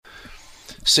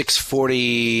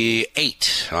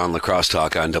6:48 on La Crosse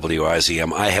Talk on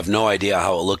WIZM. I have no idea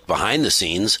how it looked behind the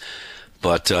scenes,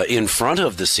 but in front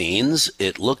of the scenes,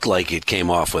 it looked like it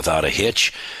came off without a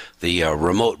hitch. The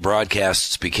remote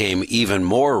broadcasts became even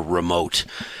more remote,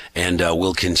 and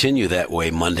will continue that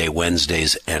way Monday,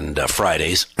 Wednesdays, and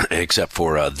Fridays, except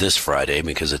for this Friday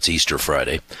because it's Easter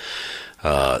Friday.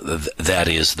 That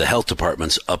is the health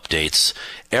department's updates.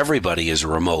 Everybody is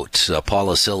remote.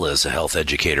 Paula Silla is a health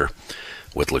educator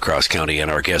with La Crosse County and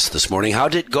our guest this morning. How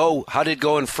did it go? How did it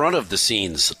go in front of the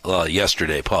scenes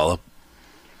yesterday, Paula?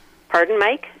 Pardon,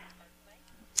 Mike?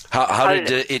 How did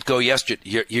it go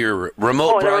yesterday? Your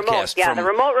remote broadcast? The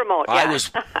remote.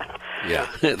 Yeah.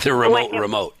 The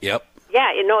remote. Yep.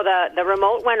 Yeah, the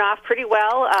remote went off pretty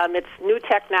well. It's new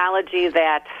technology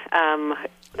that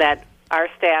that our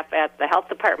staff at the health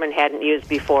department hadn't used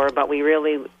before, but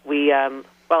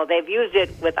they've used it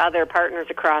with other partners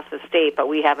across the state, but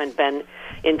we haven't been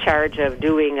in charge of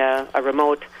doing a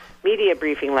remote media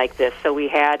briefing like this. So we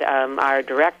had our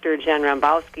director, Jen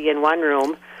Rombowski, in one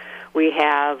room. We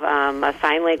have a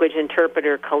sign language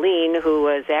interpreter, Colleen, who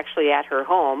was actually at her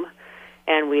home,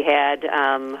 and we had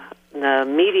the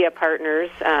media partners.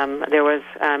 There was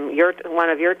one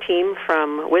of your team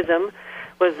from WIZM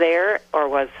was there, or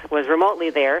was remotely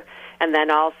there, and then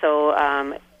also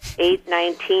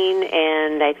 819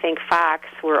 and I think Fox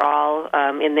were all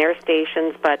in their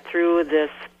stations, but through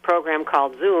this program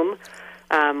called Zoom,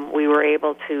 we were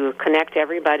able to connect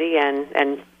everybody,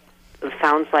 and it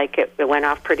sounds like it went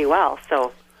off pretty well.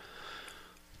 So,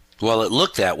 well, it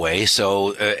looked that way.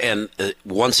 So,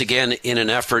 once again, in an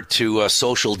effort to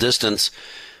social distance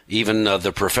even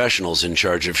the professionals in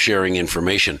charge of sharing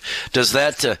information. Does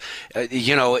that,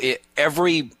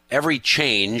 every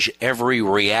change, every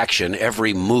reaction,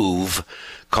 every move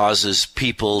causes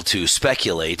people to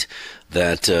speculate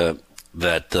that the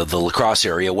La Crosse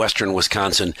area, western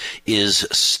Wisconsin, is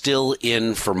still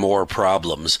in for more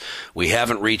problems. We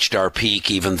haven't reached our peak,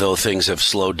 even though things have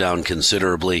slowed down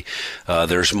considerably.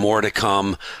 There's more to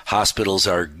come. Hospitals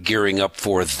are gearing up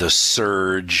for the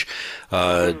surge.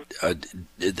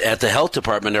 At the health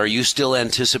department, are you still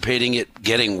anticipating it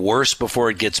getting worse before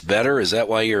it gets better? Is that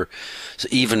why you're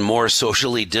even more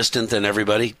socially distant than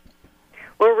everybody?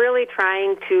 We're really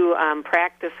trying to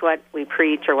practice what we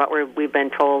preach or what we've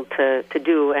been told to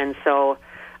do. And so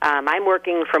I'm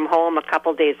working from home a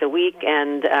couple days a week,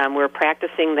 and we're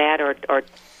practicing that or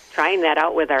trying that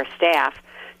out with our staff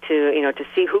to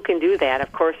see who can do that.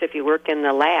 Of course, if you work in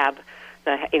the lab,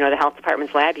 the health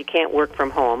department's lab, you can't work from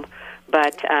home.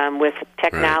 But with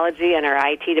technology and our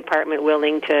IT department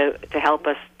willing to help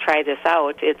us try this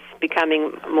out, it's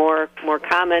becoming more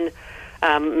common.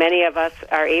 Many of us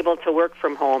are able to work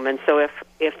from home, and so if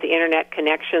the internet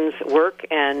connections work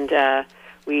and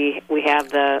we have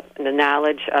the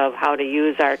knowledge of how to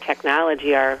use our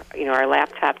technology, our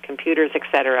laptop computers,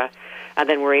 etc.,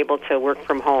 then we're able to work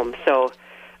from home. So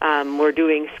we're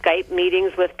doing Skype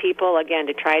meetings with people again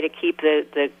to try to keep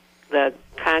the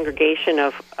congregation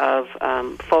of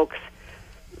folks.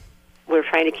 We're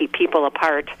trying to keep people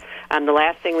apart. The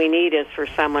last thing we need is for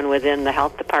someone within the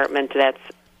health department that's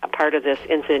a part of this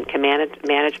incident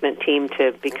management team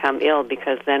to become ill,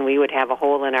 because then we would have a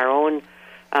hole in our own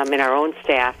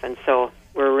staff, and so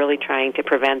we're really trying to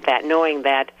prevent that, knowing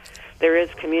that there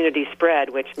is community spread,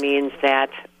 which means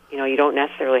that you don't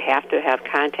necessarily have to have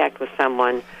contact with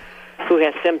someone who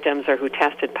has symptoms or who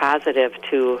tested positive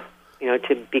to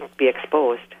be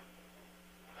exposed.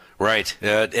 Right.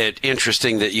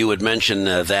 Interesting that you would mention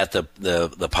that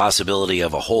the possibility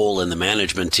of a hole in the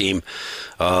management team.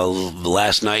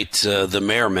 Last night, the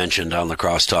mayor mentioned on La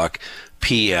Crosse Talk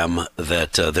PM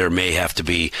that there may have to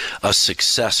be a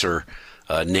successor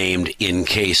named in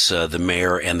case the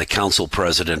mayor and the council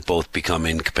president both become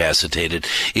incapacitated.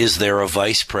 Is there a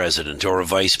vice president or a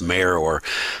vice mayor or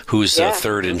who's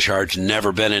third in charge?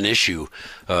 Never been an issue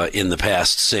in the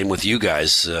past. Same with you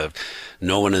guys.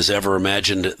 No one has ever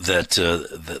imagined that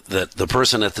that the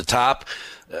person at the top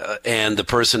and the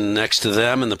person next to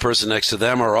them and the person next to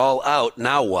them are all out.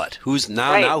 Now what? Who's in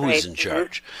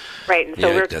charge? Right. And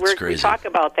so we talk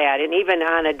about that. And even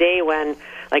on a day when,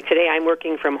 like today, I'm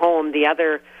working from home,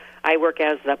 I work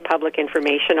as the public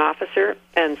information officer,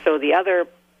 and so the other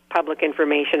public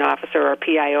information officer or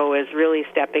PIO is really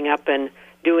stepping up and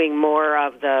doing more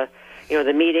of the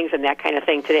meetings and that kind of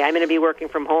thing. Today, I'm going to be working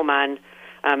from home on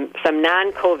some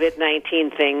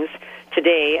non-COVID-19 things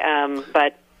today,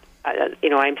 but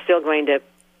I'm still going to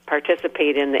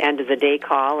participate in the end of the day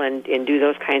call and do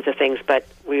those kinds of things. But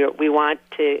we want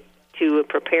to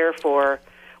prepare for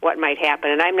what might happen.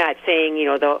 And I'm not saying,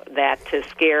 that to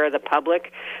scare the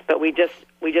public, but we just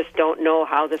don't know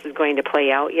how this is going to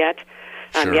play out yet.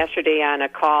 Sure. Yesterday on a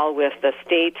call with the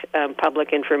state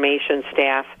public information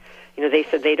staff, they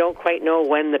said they don't quite know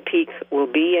when the peak will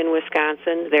be in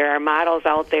Wisconsin. There are models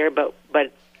out there, but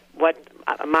what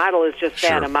a model is just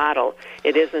that, a model.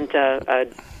 It isn't a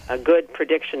good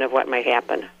prediction of what might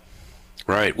happen.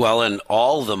 Right. Well, and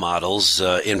all the models,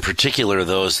 in particular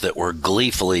those that were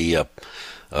gleefully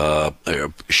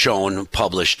shown,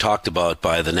 published, talked about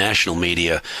by the national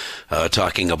media,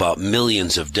 talking about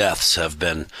millions of deaths have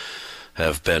been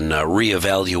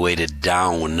reevaluated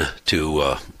down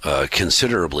to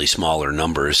considerably smaller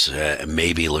numbers.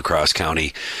 Maybe La Crosse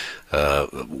County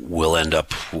will end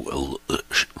up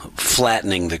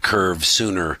flattening the curve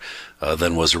sooner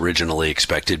than was originally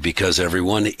expected, because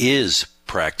everyone is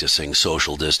practicing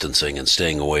social distancing and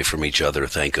staying away from each other,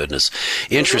 thank goodness.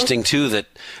 Interesting, too, that,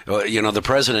 the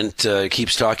president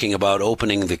keeps talking about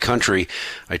opening the country.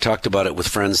 I talked about it with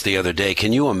friends the other day.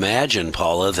 Can you imagine,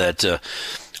 Paula, that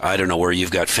I don't know where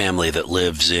you've got family that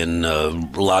lives in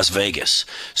Las Vegas.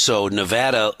 So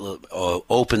Nevada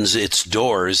opens its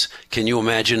doors. Can you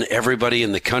imagine everybody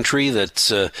in the country that's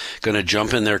going to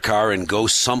jump in their car and go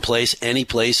someplace, any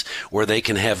place where they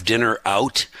can have dinner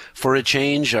out for a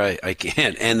change? I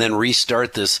can't. And then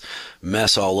restart this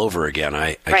mess all over again.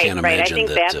 I can't imagine I think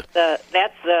that.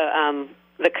 That's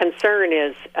the concern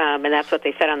is, and that's what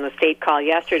they said on the state call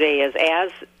yesterday, is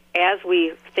as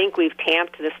we think we've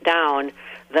tamped this down,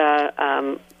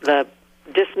 the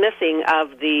dismissing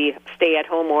of the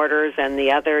stay-at-home orders and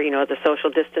the other, the social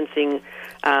distancing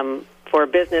for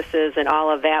businesses and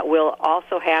all of that will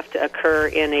also have to occur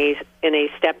in a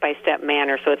step-by-step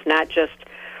manner. So it's not just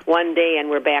one day and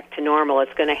we're back to normal.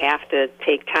 It's going to have to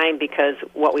take time, because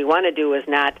what we want to do is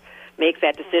not make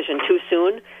that decision too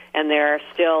soon, and there are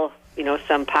still,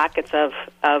 some pockets of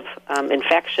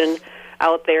infection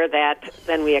out there that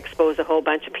then we expose a whole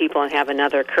bunch of people and have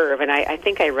another curve. And I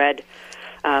think I read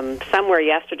somewhere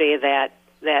yesterday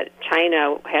that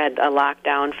China had a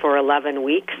lockdown for 11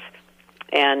 weeks,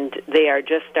 and they are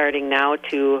just starting now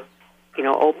to,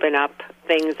 open up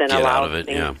things and allow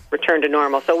things return to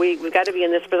normal. So we've got to be in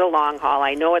this for the long haul.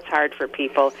 I know it's hard for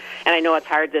people, and I know it's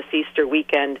hard this Easter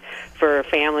weekend for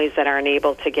families that aren't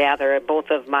able to gather.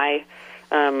 Both of my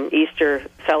Easter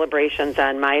celebrations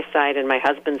on my side and my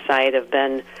husband's side have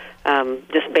been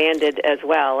disbanded as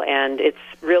well, and it's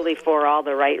really for all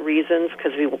the right reasons,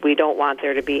 because we don't want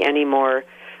there to be any more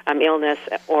illness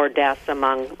or deaths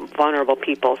among vulnerable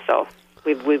people. So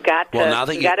we've got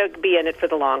to be in it for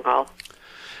the long haul.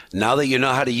 Now that you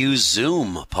know how to use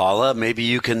Zoom, Paula, maybe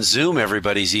you can Zoom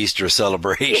everybody's Easter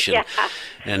celebration.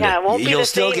 And it won't be the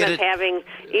same as having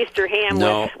Easter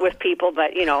ham with people,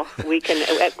 but we can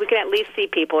at least see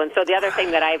people. And so the other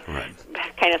thing that I've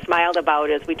kind of smiled about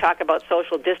is we talk about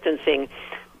social distancing,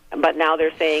 but now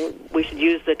they're saying we should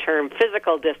use the term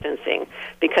physical distancing,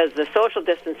 because the social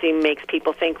distancing makes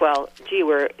people think, well, gee,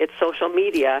 it's social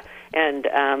media, and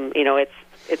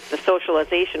it's the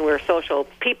socialization. We're social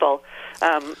people.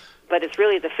 But it's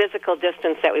really the physical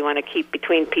distance that we want to keep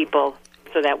between people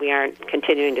so that we aren't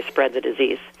continuing to spread the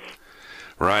disease.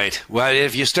 Right. Well,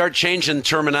 if you start changing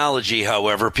terminology,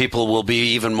 however, people will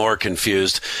be even more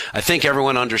confused. I think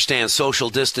everyone understands social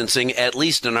distancing, at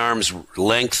least an arm's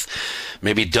length,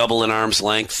 maybe double an arm's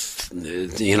length.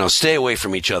 Stay away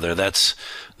from each other. That's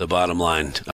the bottom line.